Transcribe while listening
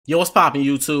Yo, what's poppin'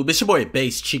 YouTube? It's your boy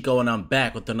Based Chiko, and I'm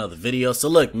back with another video. So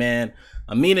look, man,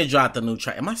 Aminé dropped a new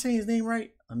track. Am I saying his name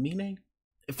right? Aminé?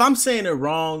 If I'm saying it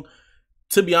wrong,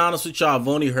 to be honest with y'all, I've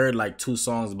only heard like 2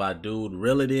 songs by dude.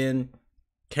 Reel It In,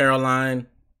 Caroline,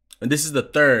 and this is the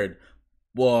third.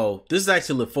 Well, this is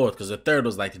actually the fourth because the third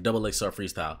was like the Double XR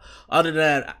freestyle. Other than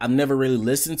that, I've never really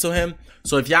listened to him.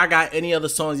 So if y'all got any other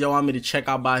songs y'all want me to check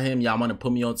out by him, y'all want to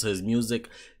put me onto his music,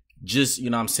 just, you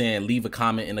know what I'm saying, leave a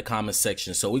comment in the comment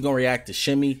section. So we're going to react to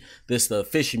Shimmy. This is the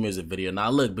official music video.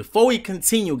 Now, look, before we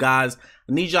continue, guys,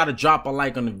 I need y'all to drop a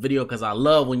like on the video because I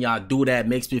love when y'all do that. It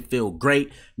makes me feel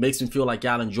great. Makes me feel like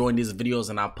y'all enjoying these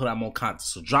videos and I put out more content.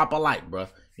 So drop a like, bro.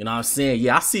 You know what I'm saying?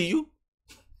 Yeah, I see you.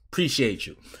 Appreciate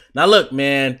you. Now, look,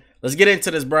 man, let's get into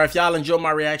this, bro. If y'all enjoy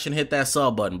my reaction, hit that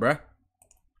sub button, bro.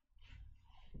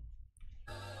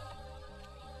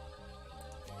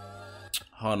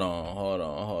 Hold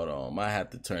on. Might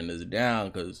have to turn this down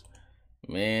because,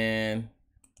 man.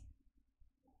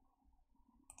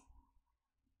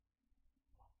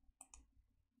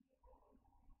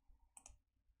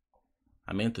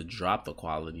 I meant to drop the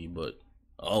quality, but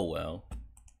oh well.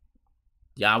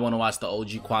 Y'all want to watch the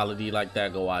OG quality like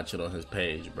that, go watch it on his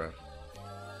page, bro.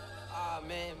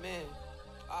 Man.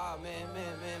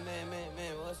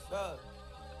 What's up?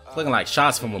 It's looking like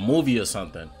shots from a movie or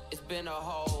something. It's been a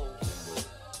whole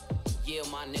year,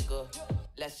 my nigga.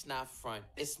 Let's not front.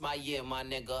 It's my year, my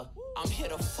nigga. I'm here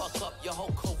to fuck up your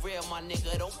whole career, my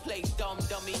nigga. Don't play dumb,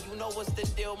 dummy. You know what's the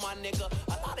deal, my nigga.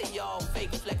 A lot of y'all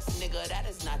fake flex, nigga. That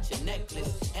is not your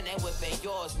necklace. And that whip ain't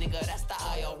yours, nigga. That's the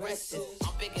IRS.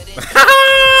 I'm bigger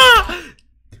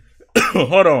than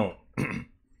Hold on.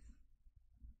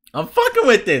 I'm fucking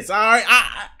with this, alright?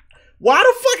 Why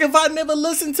the fuck have I never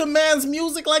listened to man's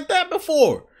music like that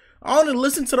before? I only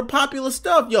listen to the popular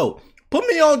stuff. Yo, put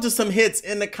me on to some hits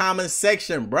in the comment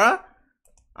section, bruh.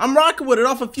 I'm rocking with it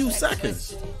off a few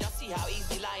seconds. Y'all see how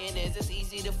easy lying is. It's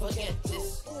easy to forget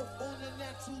this.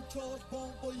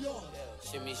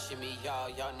 Shimmy, shimmy,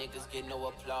 y'all niggas get no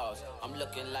applause. I'm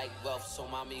looking like wealth, so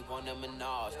mommy want a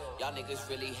menage. Y'all niggas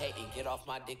really hating, get off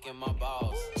my dick and my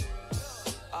balls.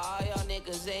 Y'all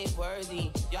niggas ain't worthy.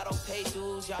 Y'all don't pay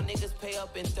dues, y'all niggas pay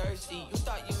up and thirsty. You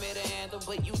thought you made an anthem,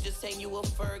 but you just saying you a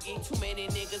Fergie. Too many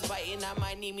niggas biting, I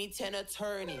might need me 10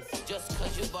 attorneys. Just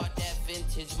cause you bought that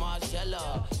vintage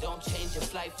Margiela, don't change your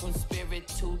flight from Spirit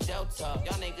to Delta.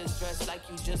 Y'all niggas dressed like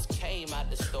you just came out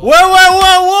the store. Whoa.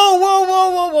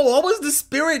 What was the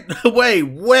Spirit? Wait.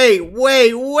 What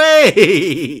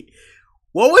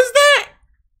was that?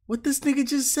 What this nigga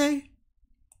just say?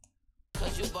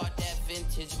 Cause you bought that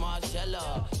vintage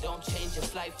Margiela, don't change your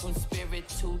flight from Spirit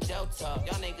to Delta.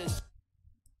 Y'all niggas,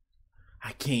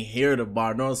 I can't hear the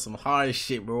bar. No, some hard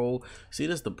shit, bro. See,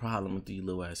 that's the problem with these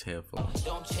little ass headphones.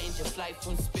 Don't change your flight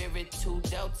from Spirit to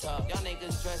Delta. Y'all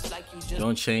niggas dressed like you just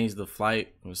don't change the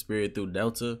flight from Spirit through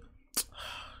Delta.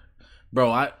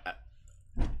 Bro,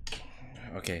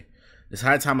 okay. It's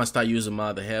high time I start using my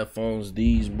other headphones,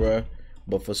 these, bro.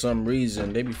 But for some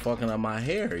reason, they be fucking up my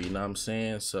hair, you know what I'm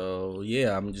saying? So,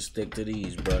 yeah, I'm just stick to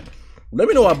these, bro. Let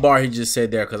me know what bar he just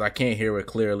said there, because I can't hear it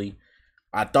clearly.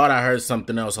 I thought I heard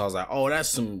something else. I was like, oh, that's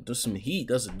some heat.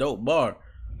 That's a dope bar.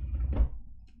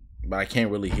 But I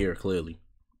can't really hear it clearly.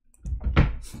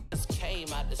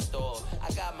 Came out the store. I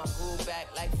got my groove back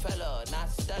like fella, not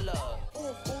Stella.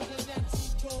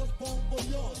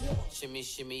 Shimmy,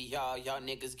 shimmy, y'all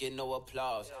niggas get no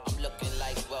applause. I'm looking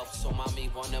like wealth, so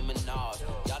mommy want a menage.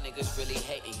 Y'all niggas really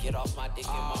hating, get off my dick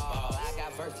and my balls. I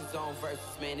got verses on verses,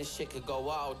 man, this shit could go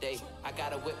all day. I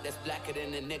got a whip that's blacker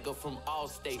than a nigga from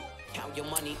Allstate. Count your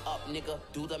money up, nigga,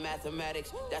 do the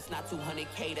mathematics. That's not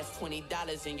 200K, that's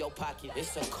 $20 in your pocket.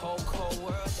 It's a cold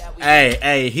world that we...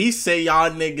 Hey, he say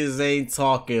y'all niggas ain't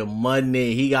talking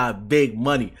money. He got big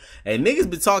money. And niggas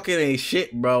be talking ain't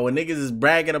shit, bro. And niggas is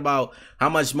bragging about how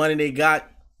much money they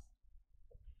got.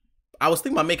 I was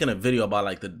thinking about making a video about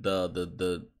like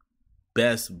the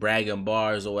best bragging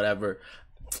bars or whatever.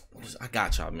 I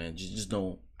got y'all, man. Just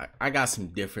don't. I got some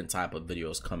different type of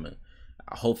videos coming.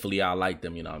 Hopefully y'all like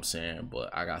them, you know what I'm saying? But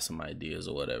I got some ideas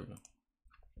or whatever.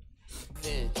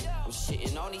 I'm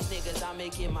shitting on these niggas, I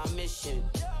make it my mission.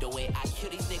 The way I kill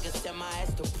these niggas, send my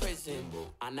ass to prison.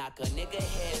 I knock a nigga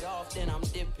head off, then I'm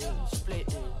dipping,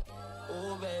 splitting.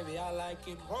 Oh baby, I like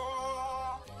it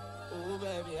raw. Oh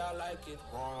baby, I like it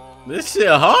raw. This shit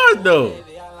hard though. Oh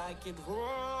baby, I like it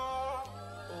raw.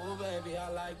 Oh baby, I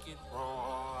like it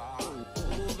raw. Oh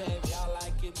baby, I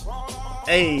like it raw.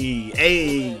 Hey.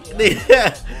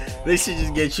 This shit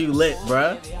just get you lit,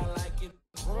 bruh.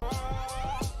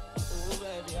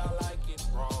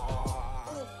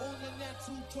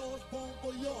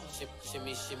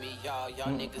 Shimmy, shimmy, y'all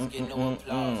y'all niggas get no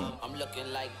applause. I'm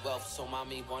looking like wealth, so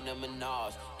mommy want a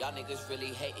menage. Y'all niggas really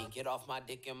hating, get off my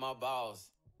dick and my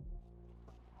balls.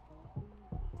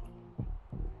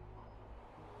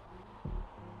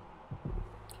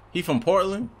 He from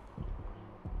Portland?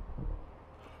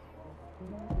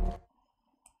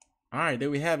 All right,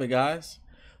 there we have it, guys.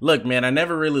 Look, man, I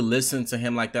never really listened to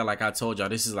him like that. Like I told y'all,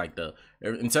 this is like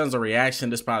in terms of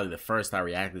reaction, this is probably the first I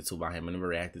reacted to by him. I never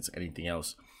reacted to anything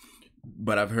else.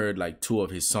 But I've heard like 2 of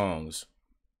his songs.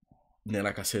 And then,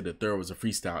 like I said, the third was a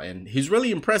freestyle. And he's really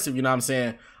impressive, you know what I'm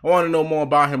saying? I want to know more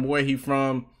about him, where he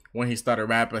from, when he started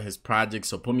rapping, his project.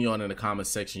 So put me on in the comment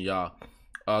section, y'all.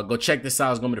 Go check this out.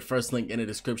 It's going to be the first link in the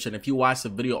description. If you watch the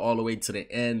video all the way to the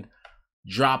end,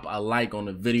 drop a like on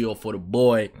the video for the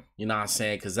boy, you know what I'm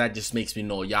saying? Because that just makes me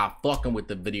know y'all fucking with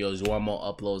the videos. You want more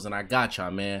uploads, and I got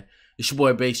y'all, man. It's your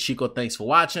boy Based Chiko. Thanks for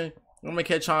watching. I'm going to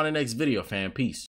catch y'all in the next video, fam. Peace.